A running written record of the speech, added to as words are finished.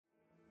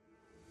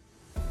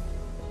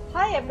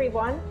Hi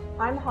everyone,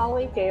 I'm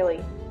Holly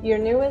Daly, your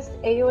newest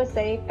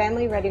AUSA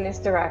Family Readiness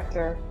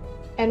Director,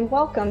 and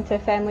welcome to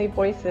Family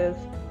Voices.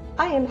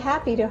 I am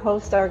happy to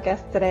host our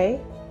guest today,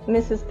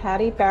 Mrs.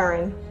 Patty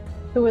Barron,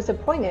 who was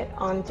appointed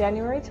on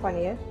January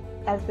 20th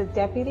as the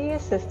Deputy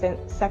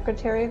Assistant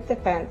Secretary of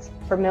Defense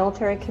for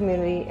Military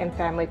Community and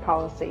Family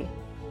Policy.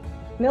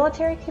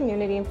 Military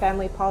Community and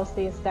Family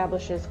Policy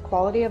establishes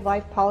quality of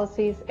life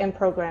policies and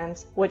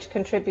programs which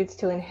contributes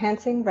to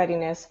enhancing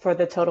readiness for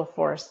the total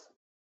force.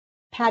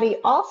 Patty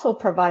also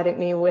provided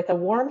me with a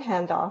warm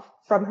handoff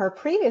from her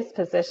previous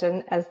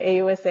position as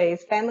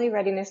AUSA's Family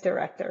Readiness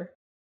Director.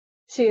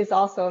 She is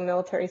also a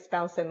military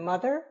spouse and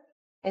mother,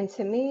 and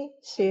to me,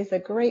 she is a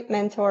great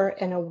mentor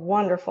and a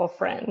wonderful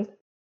friend.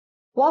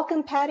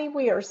 Welcome, Patty.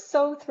 We are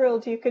so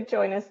thrilled you could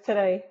join us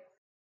today.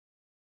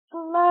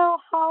 Hello,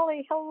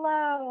 Holly.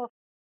 Hello.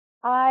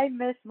 I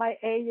miss my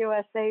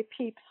AUSA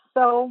peeps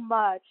so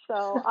much.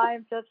 So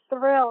I'm just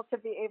thrilled to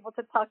be able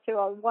to talk to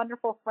a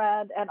wonderful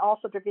friend and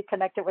also to be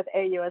connected with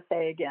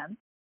AUSA again.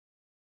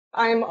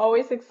 I'm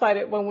always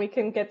excited when we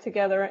can get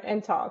together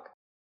and talk.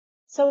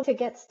 So to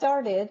get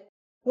started,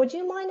 would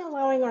you mind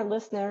allowing our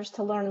listeners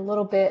to learn a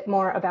little bit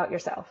more about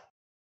yourself?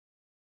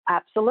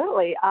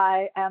 Absolutely.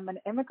 I am an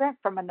immigrant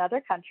from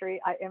another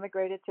country. I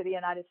immigrated to the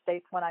United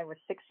States when I was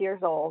 6 years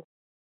old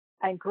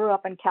and grew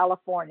up in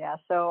California.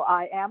 So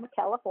I am a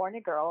California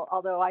girl,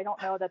 although I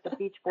don't know that the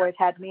Beach Boys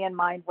had me in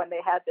mind when they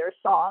had their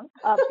song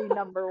be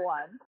number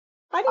one.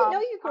 I didn't know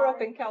you grew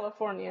up in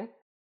California.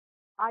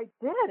 I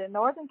did in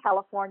Northern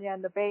California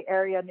in the Bay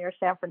Area near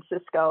San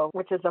Francisco,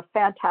 which is a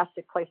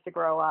fantastic place to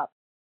grow up.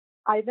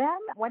 I then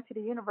went to the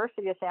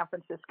University of San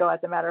Francisco, as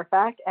a matter of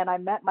fact, and I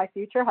met my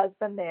future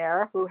husband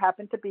there, who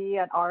happened to be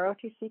an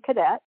ROTC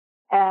cadet.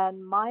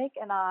 And Mike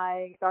and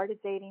I started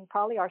dating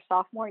probably our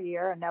sophomore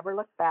year and never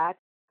looked back.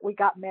 We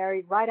got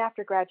married right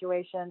after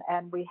graduation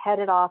and we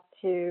headed off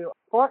to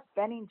Fort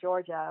Benning,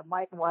 Georgia.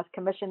 Mike was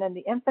commissioned in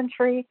the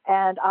infantry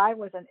and I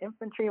was an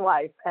infantry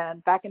wife.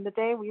 And back in the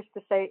day, we used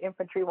to say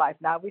infantry wife.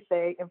 Now we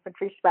say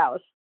infantry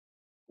spouse.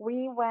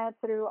 We went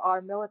through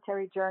our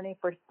military journey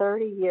for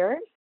 30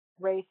 years,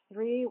 raised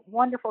three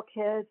wonderful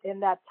kids in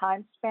that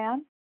time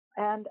span.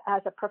 And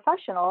as a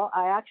professional,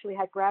 I actually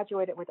had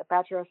graduated with a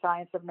Bachelor of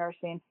Science of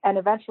Nursing and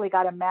eventually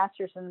got a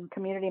master's in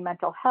community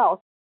mental health.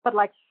 But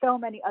like so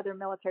many other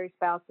military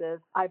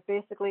spouses, I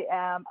basically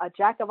am a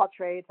jack of all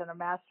trades and a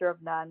master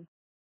of none.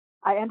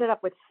 I ended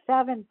up with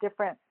 7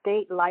 different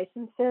state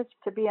licenses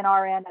to be an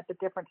RN at the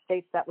different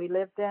states that we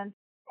lived in.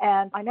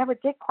 And I never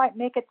did quite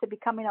make it to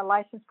becoming a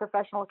licensed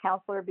professional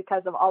counselor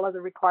because of all of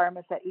the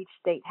requirements that each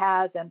state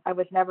has. And I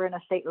was never in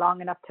a state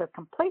long enough to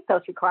complete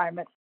those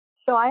requirements.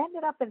 So I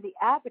ended up in the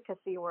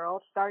advocacy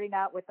world, starting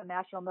out with the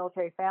National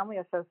Military Family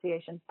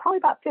Association, probably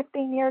about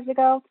 15 years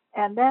ago,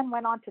 and then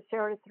went on to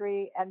Sarah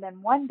 3. And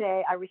then one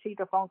day I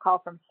received a phone call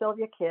from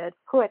Sylvia Kidd,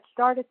 who had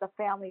started the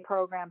family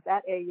programs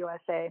at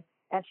AUSA.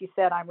 And she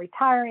said, I'm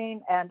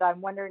retiring and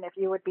I'm wondering if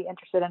you would be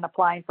interested in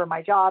applying for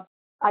my job.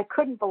 I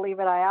couldn't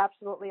believe it. I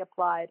absolutely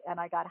applied and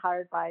I got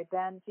hired by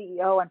then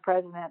CEO and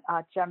President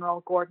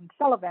General Gordon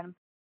Sullivan.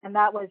 And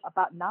that was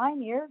about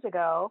 9 years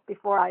ago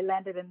before I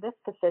landed in this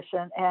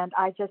position. And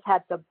I just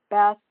had the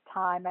best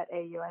time at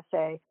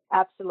AUSA,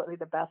 absolutely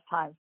the best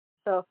time.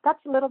 So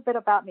that's a little bit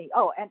about me.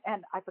 Oh,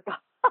 and I forgot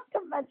to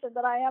mention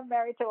that I am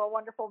married to a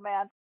wonderful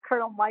man,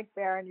 Colonel Mike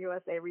Barron,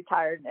 USA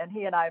retired. And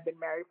he and I have been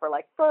married for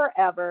like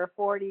forever,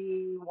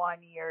 41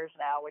 years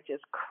now, which is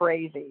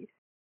crazy.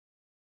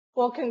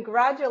 Well,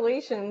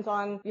 congratulations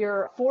on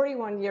your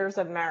 41 years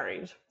of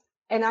marriage.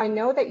 And I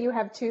know that you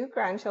have 2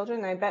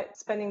 grandchildren. I bet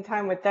spending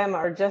time with them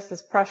are just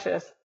as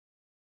precious.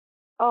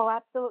 Oh,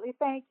 absolutely.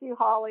 Thank you,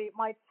 Holly.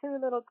 My 2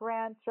 little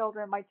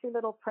grandchildren, my 2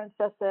 little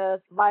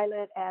princesses,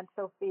 Violet and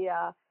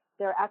Sophia,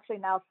 they're actually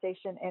now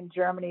stationed in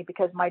Germany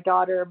because my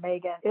daughter,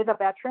 Megan, is a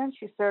veteran.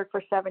 She served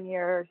for 7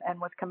 years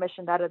and was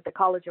commissioned out of the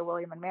College of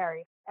William and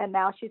Mary. And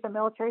now she's a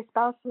military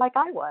spouse like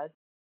I was.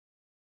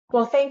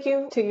 Well, thank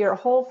you to your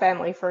whole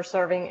family for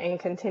serving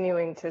and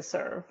continuing to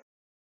serve.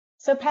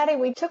 So, Patty,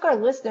 we took our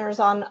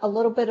listeners on a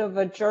little bit of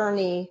a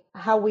journey,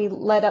 how we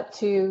led up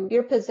to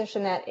your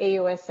position at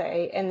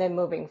AUSA and then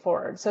moving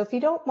forward. So if you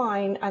don't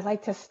mind, I'd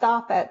like to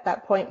stop at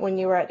that point when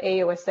you were at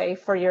AUSA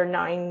for your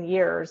 9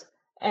 years.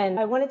 And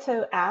I wanted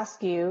to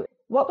ask you,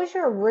 what was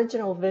your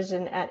original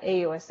vision at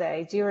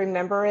AUSA? Do you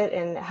remember it?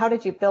 And how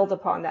did you build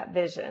upon that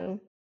vision?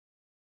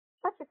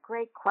 That's a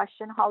great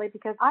question, Holly,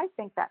 because I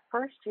think that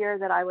first year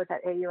that I was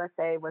at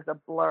AUSA was a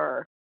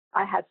blur.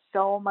 I had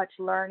so much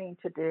learning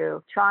to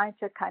do, trying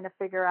to kind of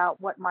figure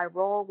out what my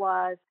role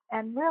was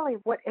and really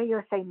what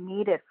AUSA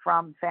needed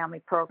from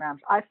family programs.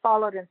 I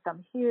followed in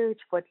some huge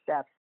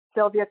footsteps.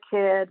 Sylvia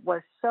Kidd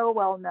was so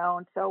well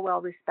known, so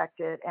well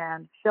respected,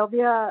 and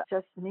Sylvia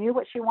just knew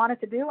what she wanted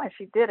to do and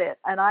she did it.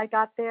 And I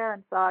got there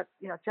and thought,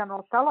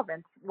 General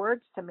Sullivan's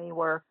words to me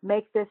were,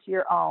 make this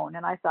your own.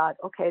 And I thought,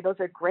 okay, those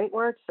are great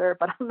words, sir,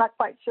 but I'm not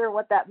quite sure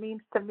what that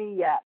means to me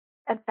yet.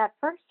 And that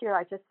first year,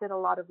 I just did a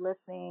lot of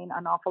listening,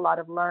 an awful lot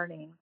of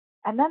learning.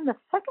 And then the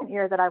second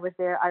year that I was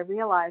there, I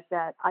realized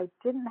that I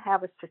didn't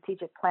have a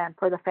strategic plan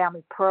for the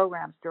Family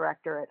Programs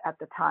Directorate at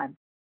the time.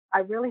 I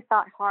really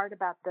thought hard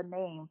about the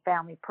name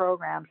Family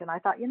Programs, and I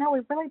thought, we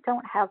really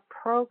don't have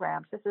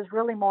programs. This is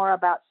really more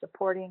about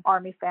supporting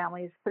Army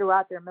families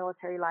throughout their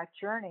military life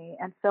journey.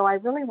 And so I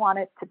really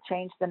wanted to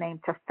change the name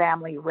to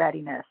Family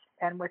Readiness.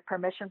 And with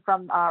permission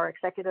from our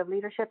executive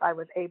leadership, I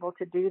was able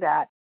to do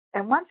that.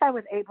 And once I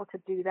was able to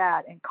do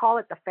that and call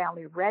it the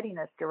Family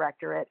Readiness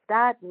Directorate,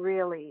 that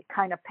really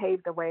kind of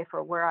paved the way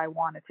for where I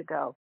wanted to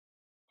go.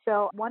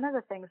 So one of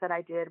the things that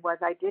I did was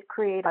I did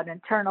create an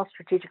internal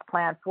strategic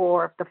plan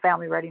for the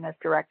Family Readiness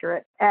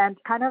Directorate and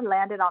kind of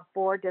landed on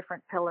 4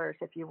 different pillars,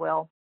 if you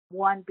will.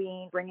 One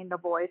being bringing the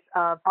voice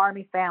of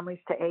Army families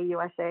to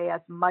AUSA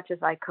as much as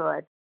I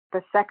could.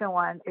 The second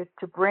one is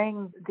to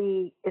bring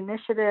the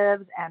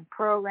initiatives and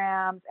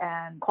programs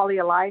and quality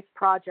of life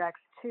projects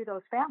to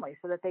those families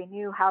so that they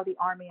knew how the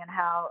Army and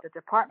how the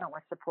department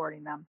was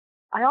supporting them.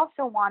 I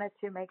also wanted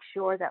to make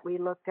sure that we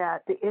looked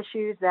at the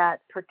issues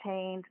that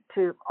pertained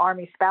to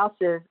Army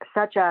spouses,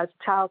 such as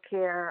child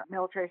care,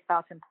 military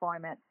spouse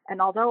employment.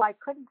 And although I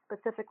couldn't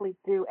specifically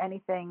do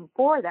anything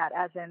for that,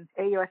 as in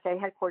AUSA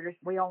headquarters,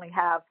 we only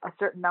have a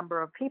certain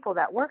number of people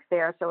that work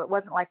there, so it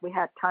wasn't like we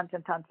had tons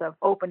and tons of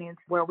openings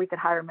where we could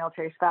hire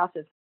military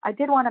spouses. I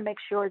did want to make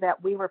sure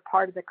that we were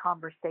part of the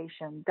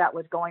conversation that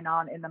was going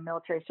on in the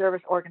military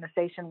service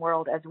organization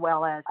world as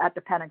well as at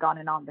the Pentagon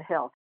and on the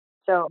Hill.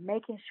 So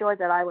making sure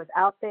that I was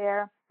out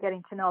there,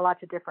 getting to know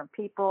lots of different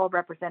people,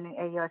 representing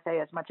AUSA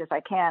as much as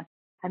I can.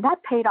 And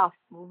that paid off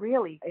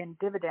really in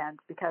dividends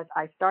because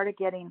I started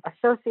getting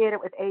associated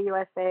with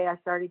AUSA. I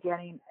started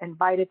getting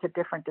invited to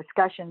different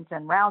discussions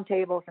and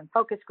roundtables and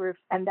focus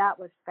groups, and that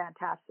was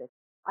fantastic.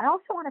 I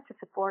also wanted to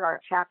support our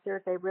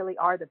chapters. They really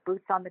are the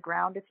boots on the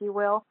ground, if you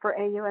will, for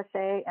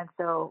AUSA. And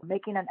so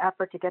making an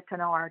effort to get to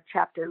know our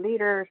chapter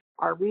leaders,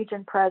 our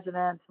region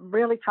presidents,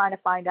 really trying to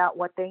find out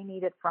what they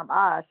needed from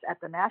us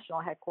at the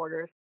national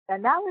headquarters.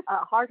 And that was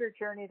a harder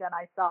journey than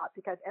I thought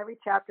because every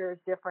chapter is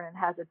different and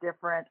has a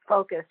different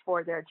focus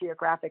for their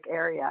geographic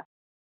area.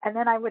 And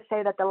then I would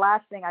say that the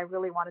last thing I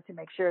really wanted to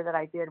make sure that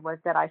I did was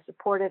that I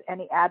supported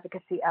any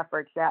advocacy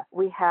efforts that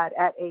we had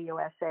at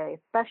AUSA,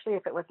 especially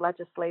if it was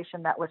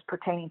legislation that was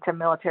pertaining to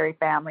military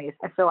families.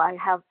 And so I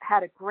have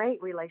had a great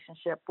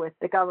relationship with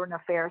the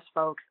government affairs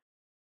folks.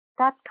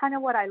 That's kind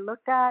of what I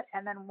looked at.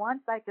 And then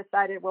once I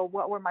decided, well,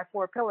 what were my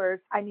 4 pillars,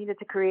 I needed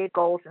to create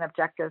goals and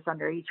objectives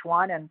under each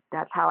one. And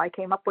that's how I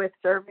came up with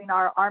serving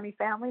our Army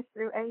families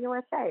through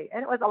AUSA.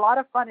 And it was a lot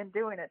of fun in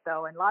doing it,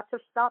 though, and lots of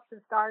stops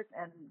and starts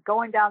and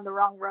going down the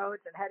wrong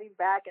roads and heading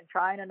back and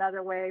trying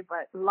another way.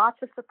 But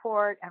lots of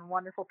support and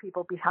wonderful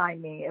people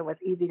behind me. It was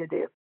easy to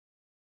do.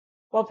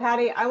 Well,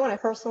 Patty, I want to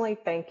personally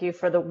thank you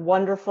for the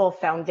wonderful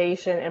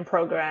foundation and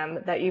program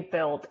that you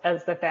built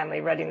as the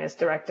Family Readiness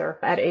Director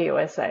at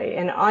AUSA.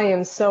 And I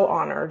am so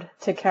honored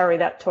to carry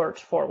that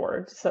torch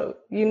forward. So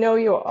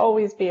you'll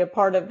always be a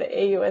part of the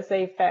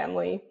AUSA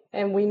family,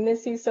 and we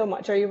miss you so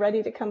much. Are you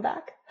ready to come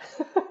back?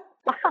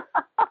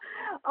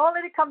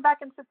 Only to come back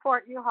and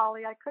support you,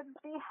 Holly. I couldn't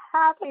be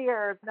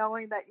happier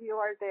knowing that you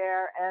are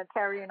there and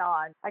carrying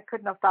on. I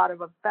couldn't have thought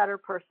of a better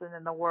person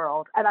in the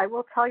world. And I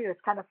will tell you, it's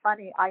kind of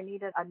funny. I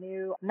needed a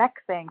new neck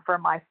thing for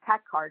my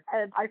PAC card.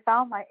 And I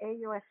found my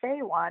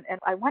AUSA one, and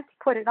I went to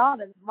put it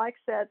on, and Mike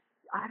said,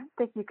 I don't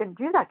think you can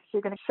do that because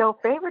you're going to show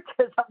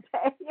favoritism to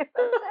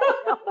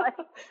AUSA. I'm like,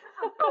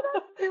 oh,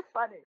 that's too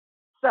funny.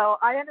 So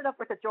I ended up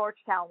with a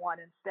Georgetown one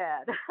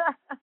instead.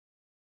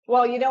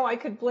 Well, I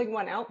could bling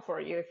one out for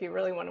you if you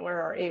really want to wear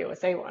our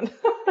AUSA one.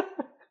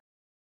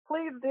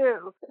 Please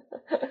do.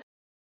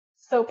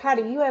 So,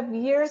 Patty, you have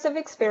years of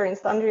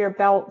experience under your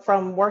belt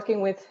from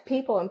working with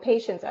people and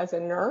patients as a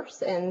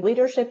nurse and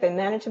leadership and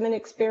management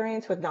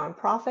experience with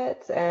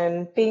nonprofits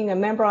and being a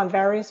member on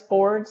various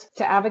boards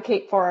to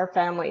advocate for our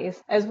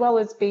families, as well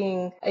as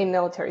being a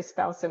military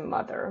spouse and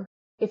mother.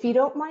 If you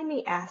don't mind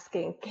me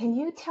asking, can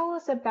you tell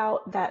us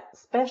about that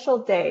special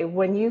day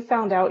when you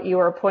found out you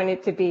were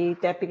appointed to be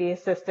Deputy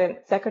Assistant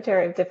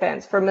Secretary of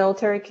Defense for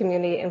Military,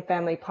 Community, and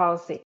Family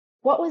Policy?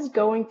 What was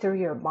going through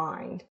your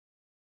mind?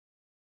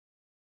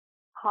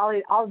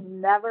 Holly, I'll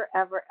never,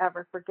 ever,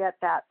 ever forget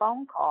that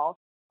phone call.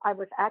 I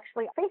was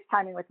actually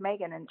FaceTiming with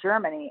Megan in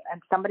Germany,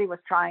 and somebody was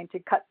trying to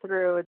cut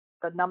through.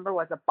 The number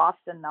was a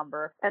Boston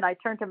number. And I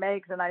turned to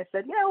Megs and I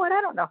said, you know what?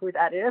 I don't know who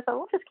that is. So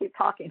we'll just keep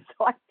talking.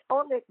 So I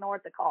totally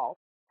ignored the call.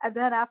 And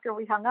then after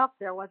we hung up,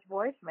 there was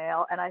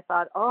voicemail. And I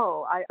thought,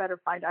 oh, I better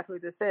find out who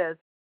this is.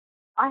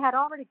 I had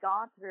already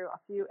gone through a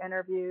few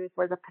interviews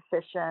for the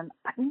position,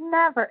 but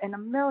never in a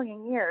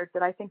million years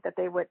did I think that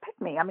they would pick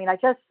me. I mean, I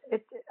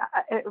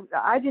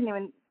didn't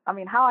even,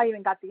 how I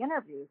even got the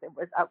interviews,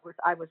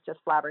 I was just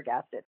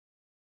flabbergasted.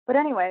 But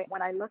anyway,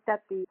 when I looked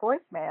at the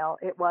voicemail,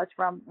 it was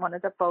from one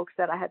of the folks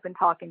that I had been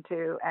talking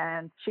to,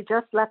 and she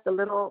just left a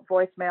little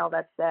voicemail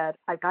that said,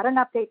 I got an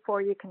update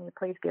for you. Can you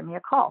please give me a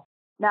call?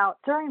 Now,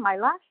 during my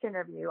last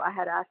interview, I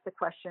had asked the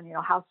question,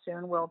 how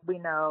soon will we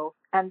know?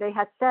 And they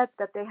had said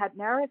that they had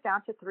narrowed it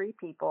down to 3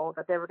 people,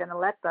 that they were going to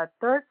let the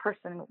third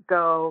person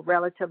go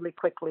relatively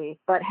quickly,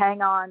 but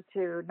hang on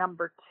to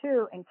number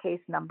 2 in case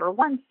number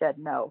 1 said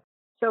no.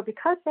 So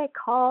because they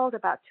called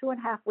about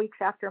 2.5 weeks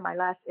after my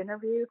last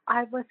interview,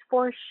 I was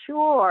for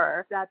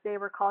sure that they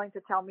were calling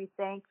to tell me,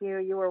 thank you,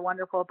 you were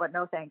wonderful, but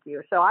no thank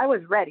you. So I was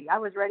ready. I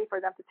was ready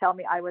for them to tell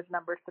me I was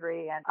number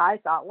 3. And I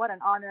thought, what an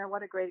honor,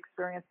 what a great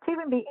experience to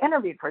even be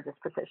interviewed for this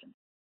position.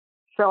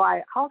 So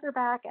I called her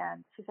back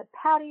and she said,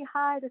 Patty,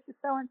 hi, this is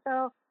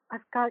so-and-so. I've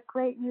got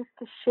great news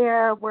to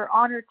share. We're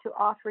honored to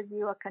offer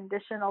you a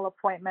conditional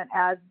appointment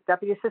as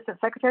Deputy Assistant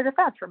Secretary of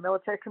Defense for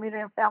Military,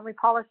 Community, and Family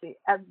Policy.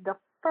 And the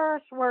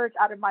first words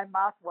out of my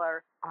mouth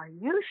were, are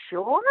you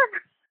sure?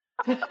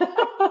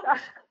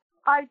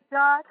 I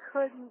just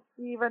couldn't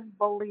even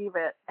believe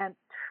it. And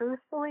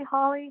truthfully,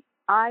 Holly,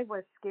 I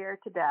was scared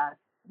to death.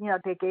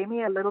 They gave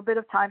me a little bit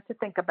of time to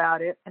think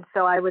about it. And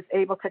so I was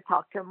able to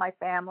talk to my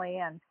family.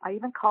 And I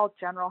even called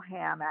General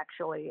Ham,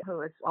 actually,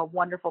 who is a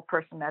wonderful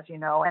person, as you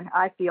know. And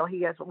I feel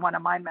he is one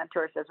of my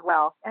mentors as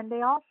well. And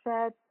they all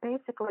said,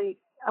 basically,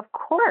 of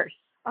course,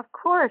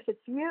 it's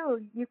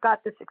you. You've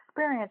got this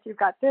experience. You've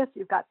got this,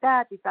 you've got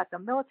that. You've got the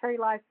military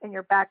life in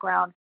your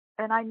background.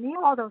 And I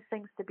knew all those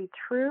things to be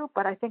true,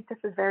 but I think this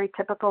is very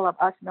typical of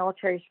us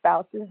military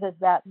spouses, is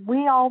that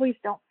we always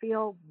don't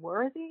feel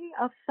worthy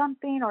of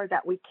something or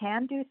that we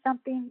can do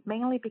something,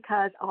 mainly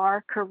because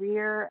our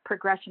career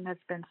progression has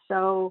been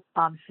so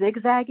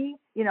zigzaggy.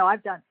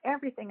 I've done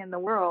everything in the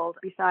world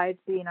besides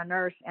being a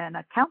nurse and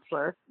a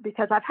counselor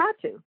because I've had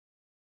to.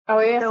 Oh,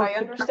 yes, I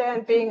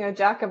understand being a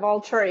jack of all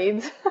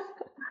trades.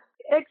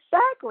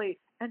 Exactly.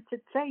 And to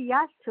say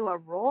yes to a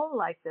role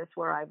like this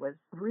where I was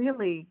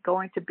really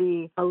going to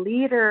be a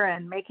leader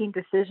and making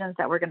decisions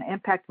that were going to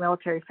impact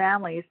military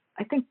families,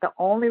 I think the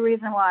only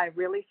reason why I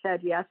really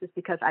said yes is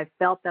because I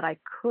felt that I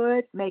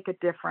could make a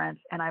difference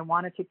and I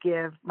wanted to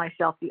give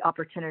myself the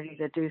opportunity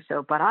to do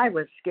so. But I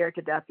was scared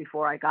to death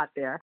before I got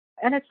there.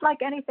 And it's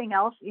like anything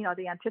else,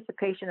 the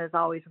anticipation is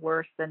always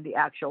worse than the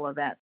actual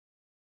event.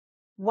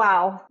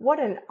 Wow, what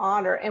an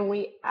honor. And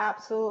we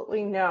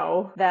absolutely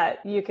know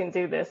that you can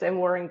do this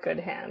and we're in good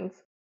hands.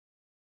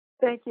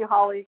 Thank you,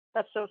 Holly.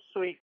 That's so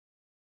sweet.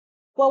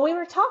 Well, we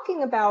were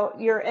talking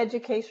about your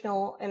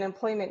educational and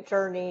employment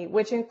journey,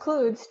 which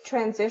includes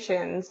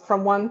transitions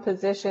from one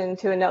position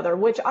to another,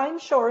 which I'm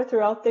sure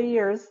throughout the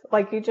years,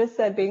 like you just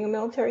said, being a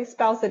military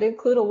spouse, it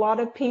include a lot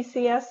of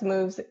PCS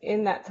moves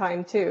in that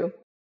time too.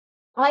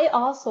 I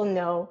also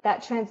know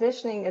that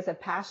transitioning is a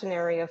passion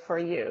area for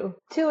you,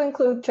 to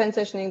include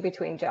transitioning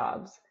between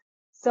jobs.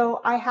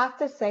 So I have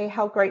to say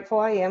how grateful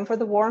I am for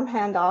the warm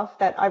handoff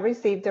that I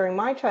received during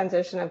my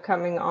transition of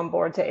coming on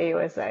board to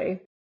AUSA.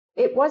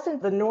 It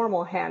wasn't the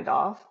normal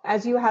handoff,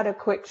 as you had a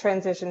quick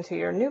transition to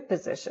your new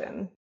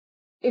position.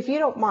 If you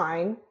don't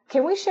mind,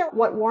 can we share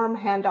what warm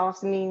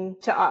handoffs mean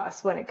to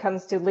us when it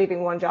comes to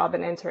leaving one job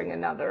and entering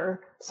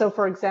another? So,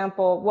 for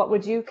example, what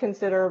would you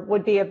consider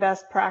would be a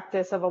best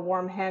practice of a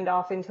warm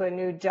handoff into a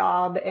new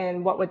job,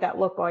 and what would that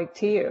look like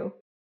to you?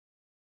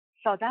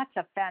 So that's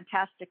a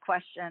fantastic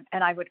question,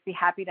 and I would be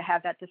happy to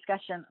have that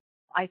discussion.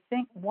 I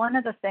think one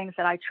of the things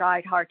that I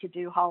tried hard to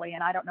do, Holly,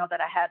 and I don't know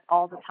that I had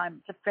all the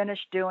time to finish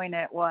doing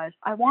it, was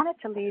I wanted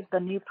to leave the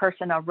new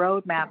person a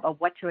roadmap of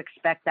what to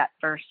expect that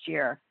first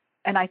year.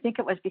 And I think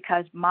it was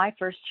because my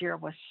first year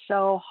was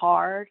so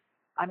hard.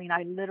 I mean,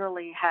 I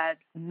literally had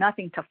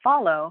nothing to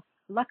follow.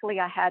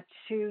 Luckily, I had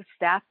 2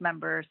 staff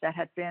members that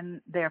had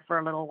been there for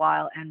a little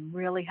while and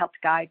really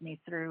helped guide me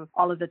through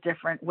all of the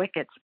different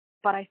wickets.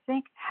 But I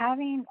think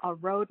having a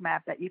roadmap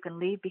that you can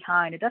leave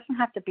behind, it doesn't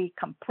have to be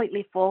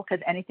completely full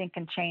because anything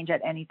can change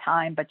at any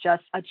time, but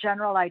just a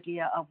general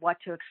idea of what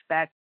to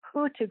expect,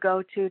 who to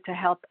go to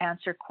help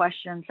answer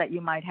questions that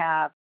you might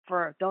have.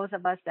 For those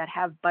of us that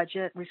have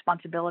budget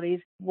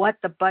responsibilities, what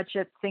the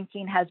budget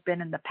thinking has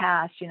been in the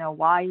past,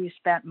 why you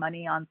spent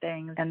money on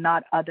things and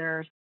not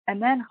others. And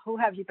then who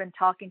have you been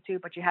talking to,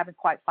 but you haven't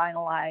quite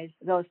finalized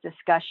those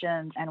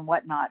discussions and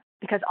whatnot?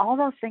 Because all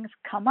those things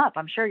come up.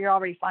 I'm sure you're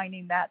already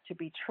finding that to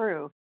be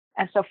true.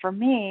 And so for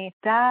me,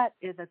 that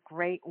is a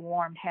great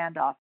warm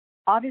handoff.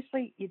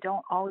 Obviously, you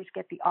don't always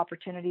get the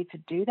opportunity to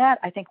do that.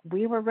 I think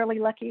we were really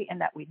lucky in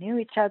that we knew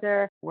each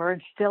other. We're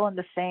still in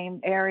the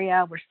same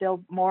area. We're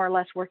still more or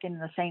less working in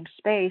the same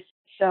space.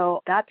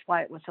 So that's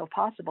why it was so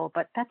possible.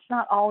 But that's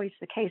not always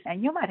the case.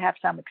 And you might have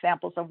some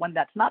examples of when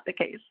that's not the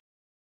case.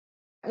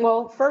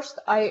 Well, first,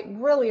 I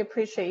really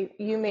appreciate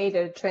you made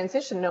a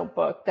transition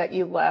notebook that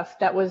you left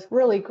that was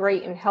really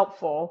great and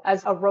helpful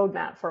as a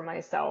roadmap for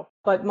myself.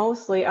 But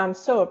mostly, I'm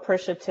so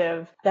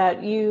appreciative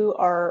that you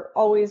are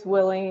always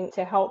willing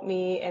to help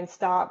me and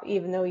stop,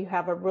 even though you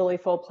have a really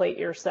full plate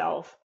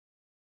yourself.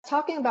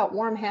 Talking about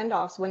warm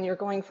handoffs when you're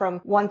going from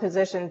one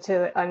position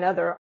to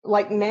another,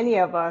 like many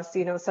of us,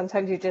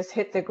 sometimes you just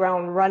hit the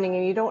ground running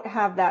and you don't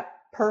have that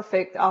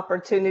perfect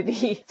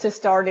opportunity to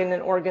start in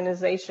an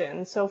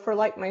organization. So for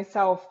like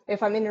myself,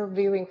 if I'm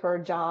interviewing for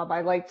a job,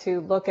 I like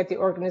to look at the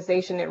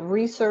organization and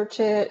research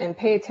it and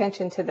pay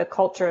attention to the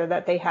culture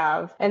that they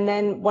have. And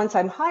then once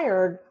I'm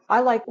hired, I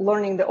like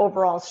learning the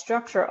overall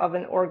structure of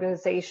an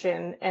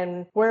organization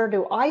and where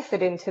do I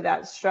fit into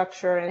that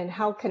structure and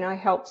how can I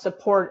help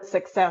support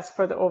success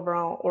for the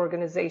overall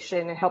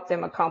organization and help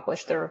them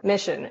accomplish their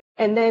mission.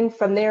 And then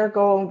from there,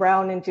 go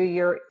around and do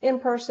your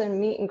in-person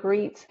meet and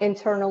greets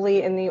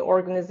internally in the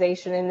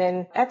organization and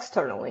then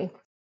externally.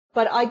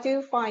 But I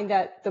do find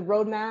that the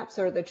roadmaps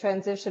or the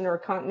transition or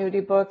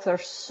continuity books are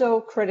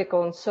so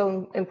critical and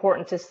so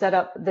important to set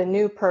up the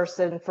new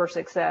person for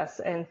success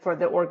and for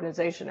the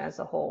organization as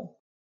a whole.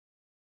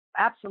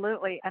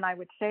 Absolutely. And I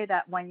would say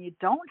that when you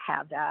don't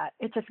have that,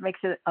 it just makes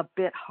it a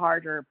bit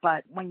harder.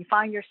 But when you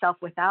find yourself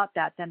without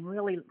that, then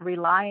really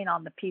relying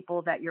on the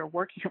people that you're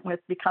working with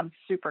becomes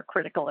super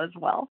critical as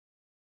well.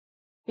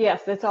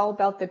 Yes, it's all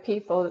about the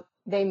people.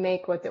 They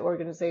make what the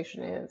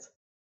organization is.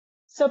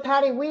 So,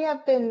 Patty, we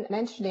have been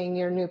mentioning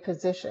your new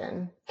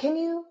position. Can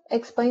you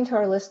explain to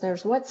our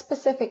listeners what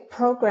specific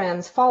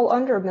programs fall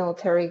under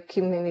military,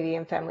 community,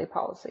 and family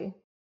policy?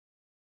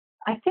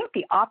 I think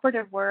the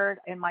operative word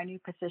in my new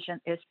position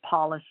is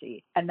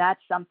policy, and that's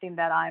something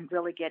that I'm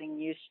really getting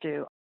used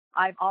to.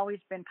 I've always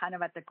been kind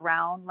of at the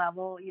ground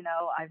level,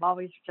 I've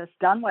always just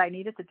done what I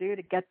needed to do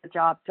to get the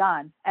job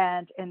done.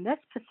 And in this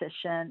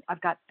position,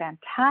 I've got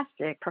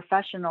fantastic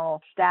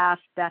professional staff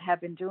that have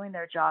been doing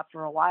their job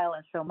for a while.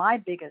 And so my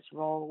biggest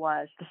role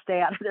was to stay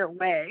out of their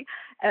way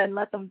and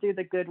let them do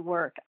the good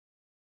work.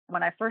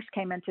 When I first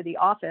came into the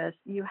office,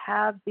 you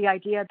have the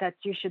idea that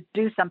you should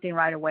do something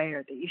right away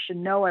or that you should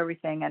know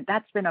everything. And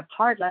that's been a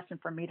hard lesson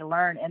for me to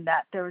learn, in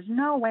that there was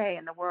no way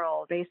in the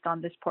world, based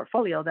on this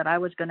portfolio, that I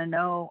was going to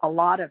know a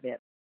lot of it.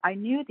 I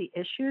knew the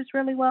issues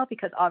really well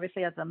because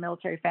obviously as a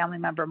military family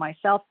member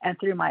myself and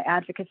through my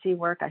advocacy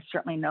work, I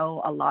certainly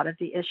know a lot of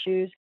the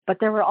issues. But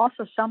there were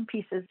also some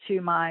pieces to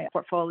my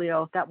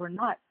portfolio that were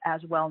not as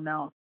well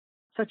known.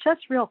 So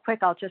just real quick,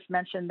 I'll just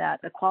mention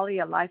that the quality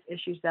of life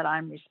issues that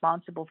I'm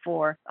responsible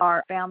for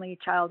are family,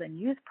 child, and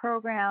youth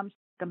programs,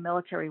 the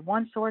Military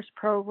OneSource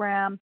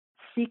program,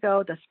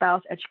 SECO, the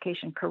Spouse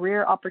Education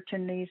Career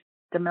Opportunities,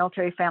 the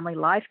Military Family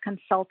Life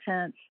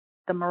Consultants,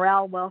 the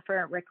Morale,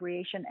 Welfare,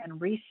 Recreation, and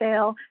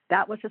Resale.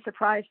 That was a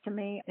surprise to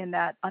me, in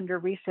that under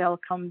resale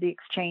come the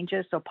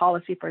exchanges, so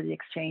policy for the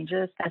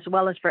exchanges, as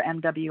well as for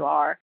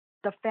MWR.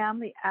 The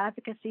Family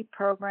Advocacy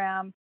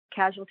Program,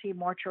 Casualty,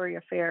 Mortuary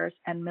Affairs,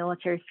 and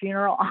Military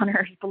Funeral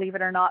Honors, believe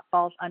it or not,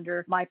 falls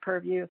under my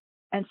purview.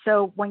 And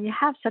so when you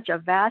have such a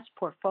vast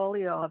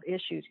portfolio of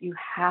issues, you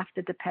have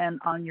to depend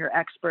on your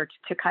experts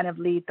to kind of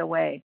lead the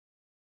way.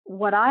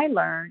 What I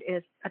learned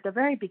is at the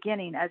very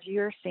beginning, as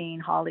you're seeing,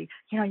 Holly,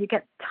 you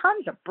get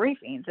tons of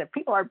briefings and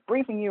people are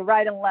briefing you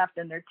right and left,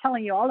 and they're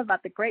telling you all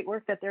about the great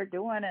work that they're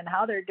doing and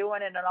how they're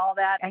doing it and all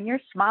that. And you're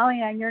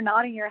smiling and you're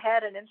nodding your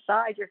head, and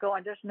inside you're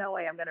going, there's no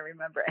way I'm going to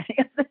remember any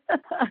of this.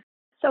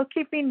 So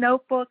keeping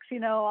notebooks,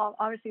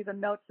 obviously the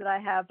notes that I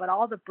have, but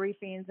all the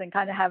briefings and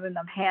kind of having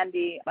them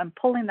handy and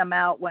pulling them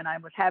out when I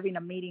was having a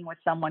meeting with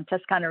someone,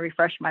 just kind of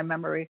refresh my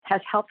memory, has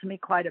helped me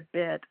quite a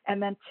bit.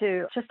 And then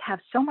to just have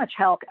so much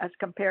help as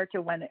compared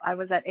to when I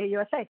was at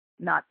AUSA.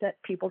 Not that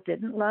people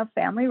didn't love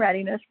family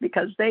readiness,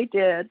 because they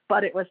did,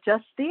 but it was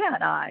just Thea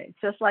and I,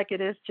 just like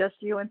it is just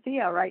you and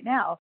Thea right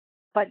now.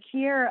 But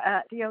here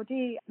at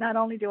DOD, not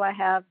only do I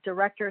have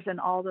directors in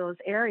all those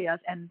areas,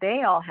 and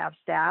they all have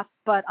staff,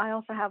 but I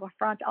also have a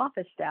front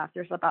office staff.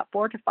 There's about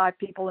 4 to 5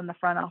 people in the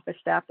front office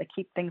staff that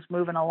keep things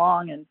moving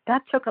along. And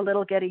that took a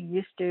little getting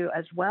used to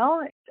as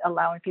well,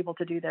 allowing people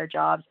to do their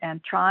jobs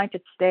and trying to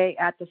stay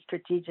at the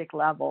strategic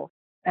level.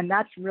 And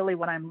that's really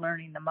what I'm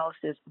learning the most,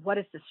 is what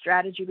is the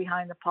strategy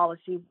behind the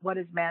policy? What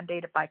is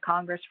mandated by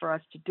Congress for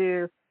us to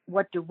do?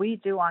 What do we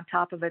do on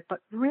top of it? But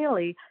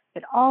really,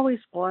 it always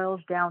boils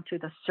down to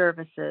the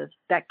services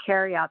that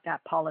carry out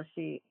that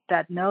policy,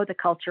 that know the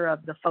culture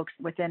of the folks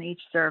within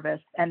each service,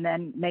 and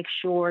then make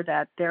sure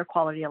that their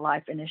quality of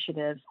life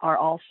initiatives are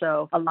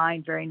also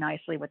aligned very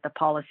nicely with the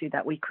policy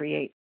that we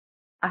create.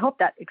 I hope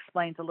that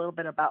explains a little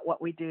bit about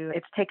what we do.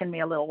 It's taken me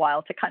a little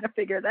while to kind of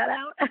figure that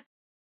out.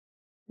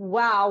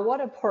 Wow,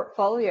 what a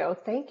portfolio.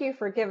 Thank you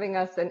for giving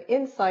us an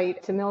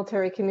insight to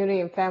military,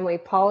 community, and family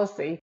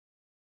policy.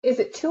 Is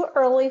it too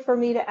early for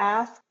me to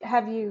ask,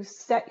 have you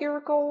set your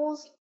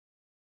goals?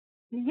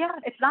 Yeah,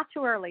 it's not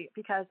too early,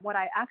 because what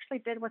I actually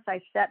did was I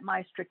set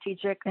my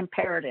strategic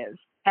imperatives.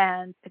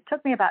 And it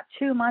took me about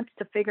 2 months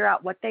to figure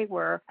out what they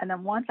were. And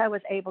then once I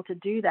was able to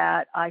do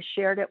that, I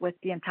shared it with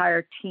the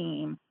entire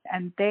team.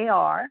 And they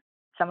are,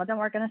 some of them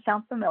are going to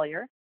sound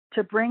familiar,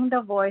 to bring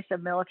the voice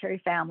of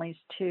military families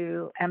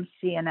to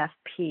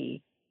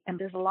MCNFP. And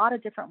there's a lot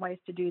of different ways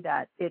to do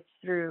that. It's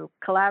through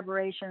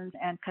collaborations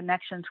and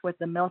connections with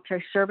the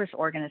military service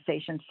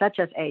organizations such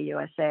as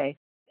AUSA.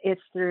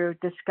 It's through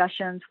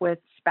discussions with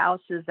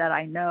spouses that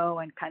I know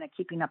and kind of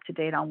keeping up to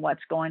date on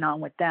what's going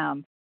on with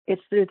them.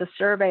 It's through the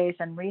surveys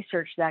and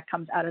research that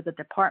comes out of the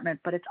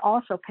department, but it's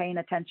also paying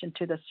attention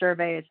to the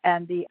surveys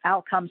and the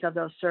outcomes of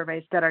those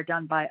surveys that are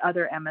done by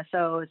other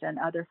MSOs and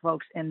other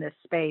folks in this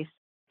space.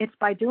 It's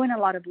by doing a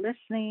lot of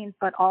listening,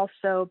 but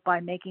also by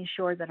making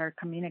sure that our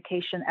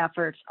communication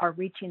efforts are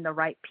reaching the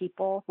right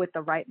people with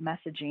the right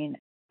messaging.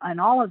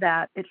 And all of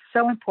that, it's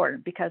so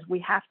important because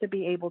we have to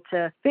be able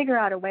to figure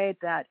out a way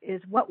that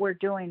is what we're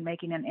doing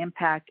making an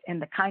impact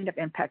and the kind of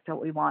impact that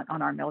we want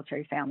on our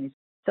military families.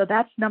 So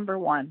that's number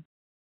one.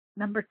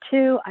 Number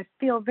two, I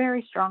feel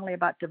very strongly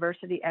about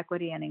diversity,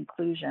 equity, and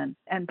inclusion.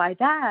 And by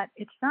that,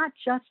 it's not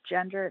just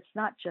gender, it's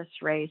not just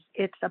race.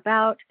 It's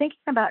about thinking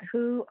about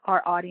who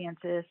our audience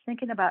is,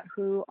 thinking about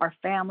who our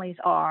families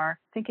are,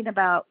 thinking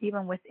about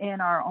even within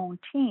our own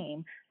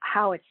team,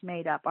 how it's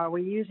made up. Are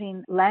we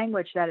using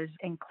language that is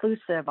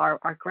inclusive? Are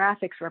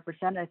graphics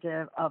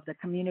representative of the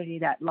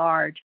community at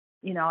large?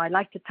 You know, I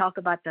like to talk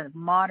about the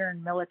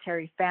modern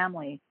military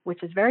family,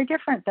 which is very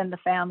different than the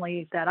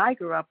family that I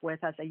grew up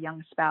with as a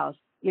young spouse.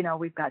 You know,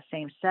 we've got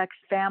same-sex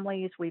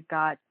families. We've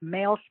got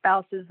male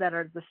spouses that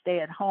are the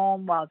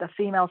stay-at-home while the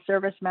female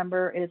service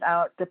member is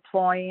out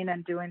deploying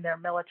and doing their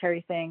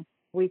military thing.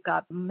 We've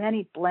got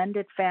many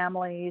blended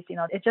families. You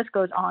know, it just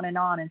goes on and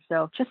on. And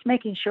so just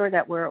making sure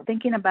that we're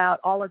thinking about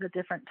all of the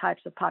different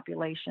types of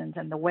populations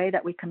and the way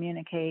that we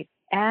communicate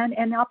and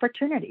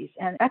opportunities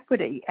and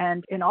equity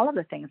and in all of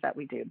the things that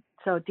we do.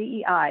 So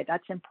DEI,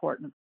 that's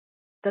important.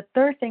 The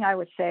third thing I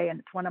would say, and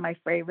it's one of my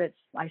favorites,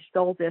 I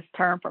stole this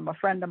term from a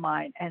friend of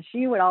mine, and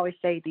she would always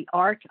say the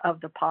art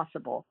of the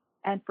possible.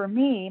 And for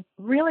me,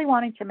 really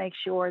wanting to make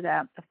sure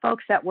that the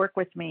folks that work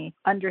with me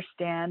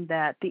understand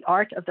that the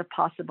art of the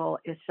possible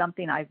is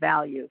something I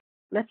value.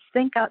 Let's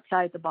think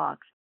outside the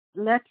box.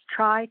 Let's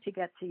try to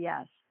get to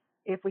yes.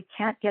 If we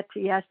can't get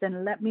to yes,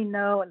 then let me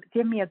know and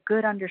give me a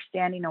good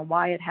understanding of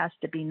why it has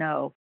to be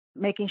no.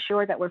 Making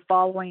sure that we're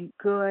following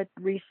good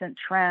recent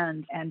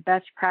trends and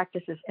best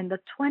practices in the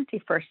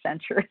 21st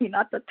century,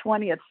 not the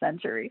 20th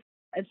century.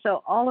 And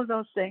so all of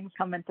those things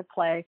come into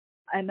play.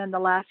 And then the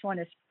last one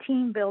is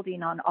team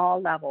building on all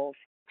levels,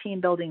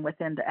 team building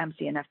within the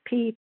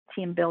MCNFP,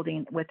 team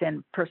building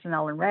within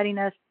personnel and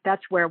readiness.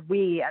 That's where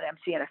we at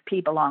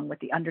MCNFP belong with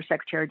the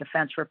Undersecretary of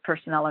Defense for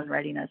Personnel and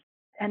Readiness.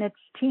 And it's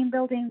team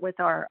building with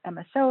our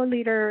MSO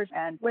leaders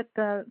and with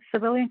the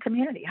civilian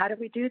community. How do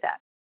we do that?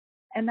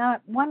 And now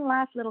one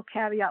last little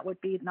caveat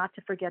would be not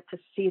to forget to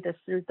see this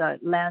through the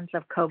lens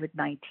of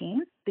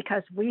COVID-19,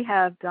 because we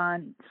have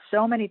done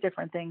so many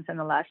different things in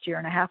the last year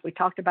and a half. We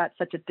talked about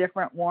such a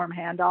different warm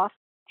handoff.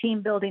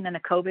 Team building in a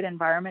COVID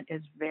environment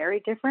is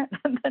very different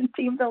than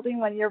team building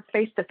when you're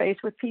face to face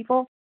with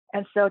people.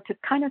 And so to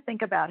kind of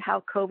think about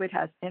how COVID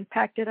has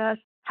impacted us,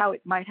 how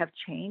it might have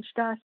changed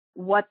us,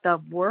 what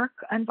the work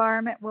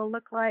environment will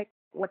look like,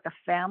 what the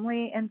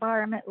family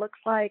environment looks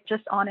like,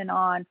 just on,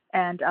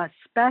 and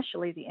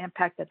especially the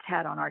impact that's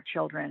had on our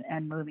children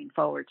and moving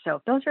forward. So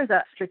those are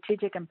the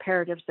strategic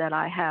imperatives that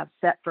I have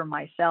set for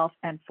myself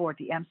and for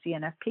the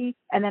MCNFP,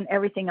 and then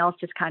everything else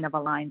just kind of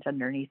aligns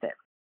underneath it.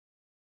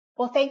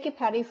 Well, thank you,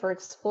 Patty, for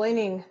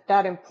explaining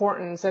that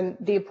importance and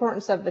the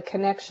importance of the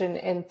connection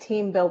and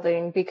team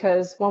building,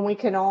 because when we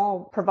can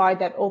all provide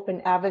that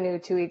open avenue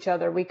to each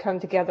other, we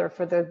come together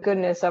for the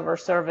goodness of our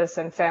service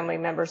and family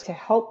members to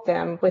help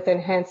them with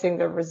enhancing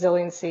their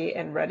resiliency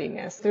and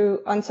readiness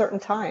through uncertain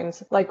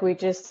times like we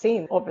just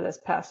seen over this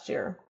past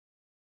year.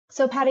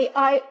 So, Patty,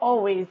 I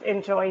always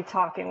enjoy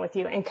talking with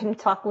you and can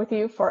talk with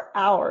you for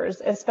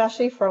hours,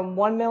 especially from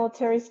one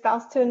military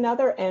spouse to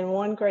another and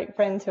one great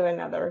friend to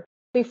another.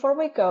 Before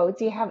we go,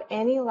 do you have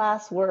any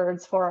last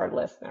words for our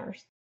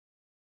listeners?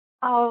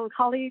 Oh,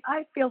 Holly,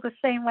 I feel the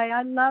same way.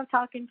 I love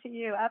talking to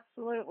you.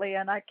 Absolutely.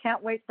 And I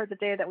can't wait for the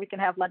day that we can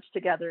have lunch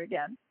together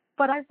again.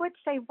 But I would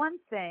say one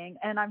thing,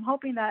 and I'm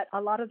hoping that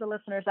a lot of the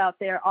listeners out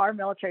there are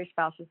military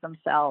spouses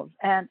themselves.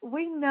 And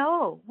we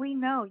know,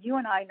 you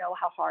and I know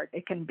how hard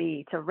it can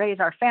be to raise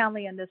our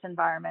family in this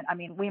environment. I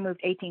mean, we moved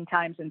 18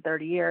 times in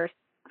 30 years.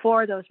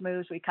 4 of those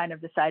moves, we kind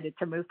of decided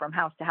to move from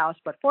house to house,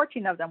 but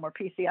 14 of them were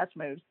PCS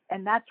moves.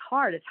 And that's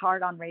hard. It's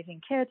hard on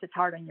raising kids. It's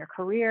hard on your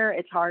career.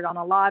 It's hard on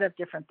a lot of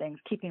different things,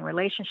 keeping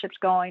relationships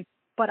going.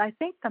 But I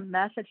think the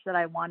message that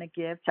I want to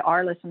give to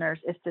our listeners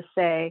is to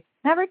say,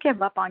 never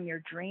give up on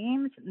your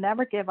dreams.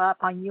 Never give up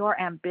on your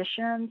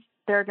ambitions.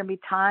 There are going to be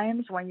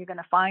times when you're going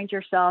to find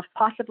yourself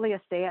possibly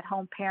a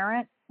stay-at-home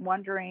parent,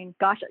 wondering,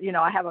 gosh,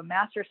 I have a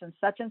master's in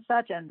such and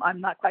such, and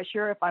I'm not quite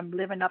sure if I'm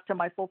living up to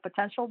my full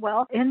potential.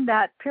 Well, in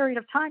that period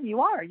of time,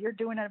 you're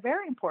doing a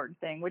very important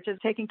thing, which is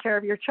taking care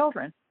of your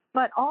children.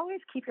 But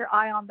always keep your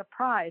eye on the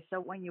prize. So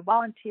when you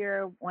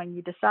volunteer, when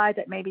you decide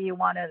that maybe you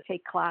want to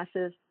take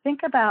classes, think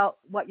about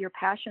what your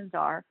passions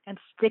are and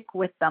stick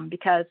with them,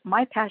 because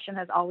my passion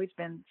has always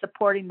been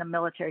supporting the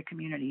military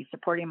community,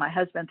 supporting my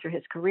husband through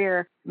his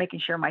career,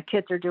 making sure my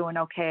kids are doing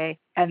okay,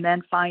 and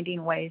then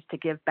finding ways to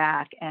give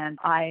back. And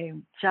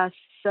I'm just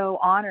so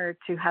honored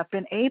to have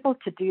been able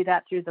to do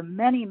that through the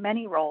many,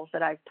 many roles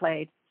that I've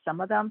played.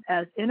 some of them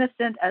as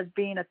innocent as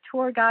being a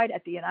tour guide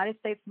at the United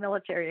States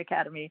Military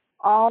Academy,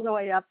 all the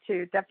way up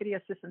to Deputy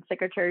Assistant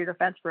Secretary of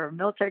Defense for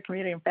Military,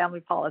 Community, and Family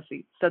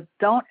Policy. So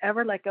don't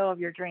ever let go of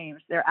your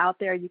dreams. They're out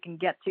there. You can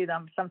get to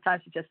them.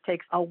 Sometimes it just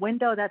takes a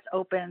window that's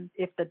open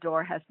if the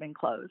door has been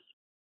closed.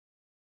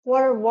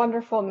 What a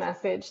wonderful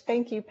message.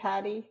 Thank you,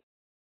 Patty.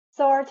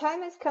 So our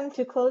time has come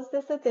to close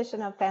this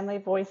edition of Family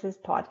Voices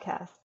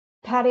podcast.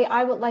 Patty,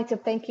 I would like to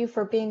thank you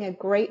for being a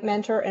great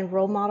mentor and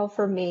role model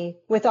for me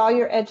with all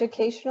your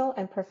educational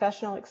and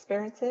professional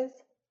experiences,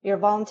 your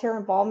volunteer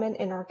involvement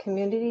in our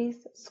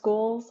communities,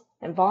 schools,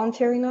 and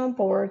volunteering on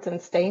boards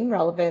and staying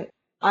relevant.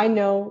 I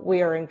know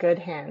we are in good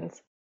hands.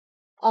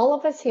 All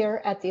of us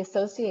here at the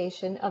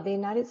Association of the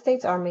United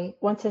States Army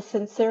want to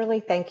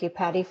sincerely thank you,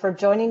 Patty, for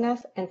joining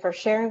us and for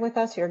sharing with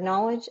us your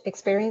knowledge,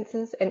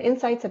 experiences, and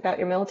insights about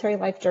your military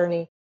life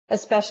journey,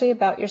 especially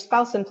about your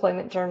spouse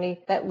employment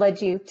journey that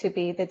led you to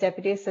be the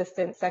Deputy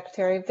Assistant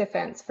Secretary of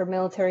Defense for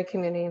Military,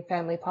 Community, and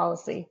Family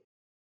Policy.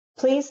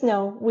 Please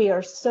know we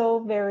are so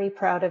very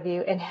proud of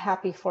you and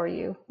happy for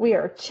you. We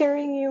are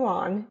cheering you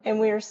on, and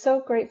we are so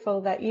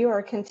grateful that you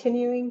are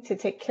continuing to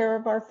take care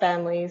of our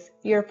families,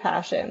 your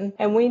passion,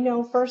 and we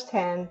know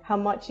firsthand how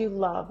much you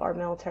love our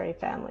military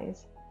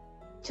families.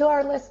 To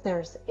our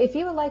listeners, if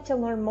you would like to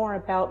learn more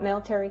about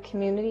military,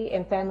 community,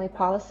 and family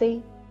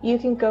policy, you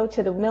can go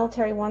to the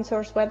Military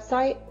OneSource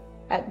website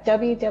at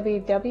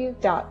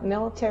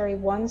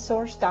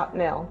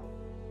www.militaryonesource.mil.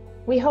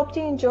 We hope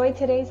you enjoyed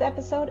today's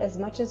episode as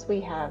much as we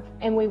have,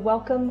 and we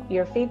welcome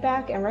your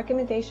feedback and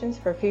recommendations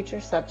for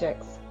future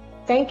subjects.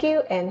 Thank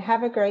you and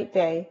have a great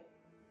day.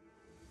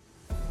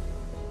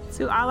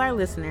 To all our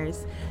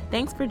listeners,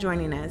 thanks for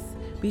joining us.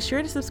 Be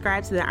sure to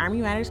subscribe to the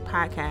Army Matters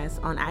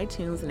podcast on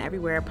iTunes and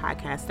everywhere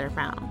podcasts are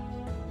found.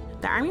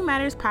 The Army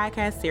Matters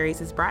podcast series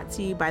is brought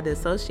to you by the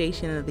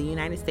Association of the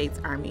United States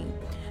Army,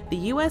 the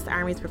U.S.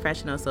 Army's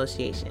professional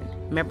association,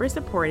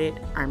 member-supported,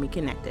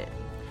 Army-connected.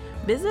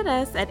 Visit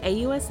us at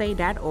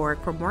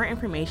ausa.org for more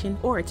information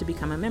or to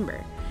become a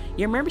member.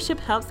 Your membership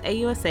helps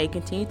AUSA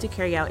continue to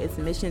carry out its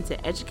mission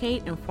to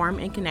educate, inform,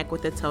 and connect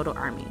with the total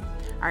Army,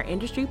 our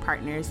industry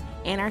partners,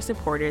 and our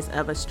supporters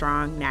of a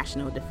strong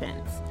national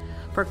defense.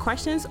 For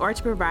questions or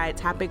to provide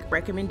topic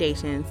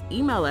recommendations,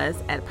 email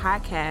us at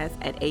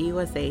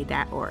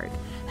podcast@ausa.org.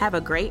 Have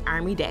a great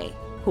Army Day.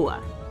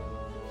 Hua.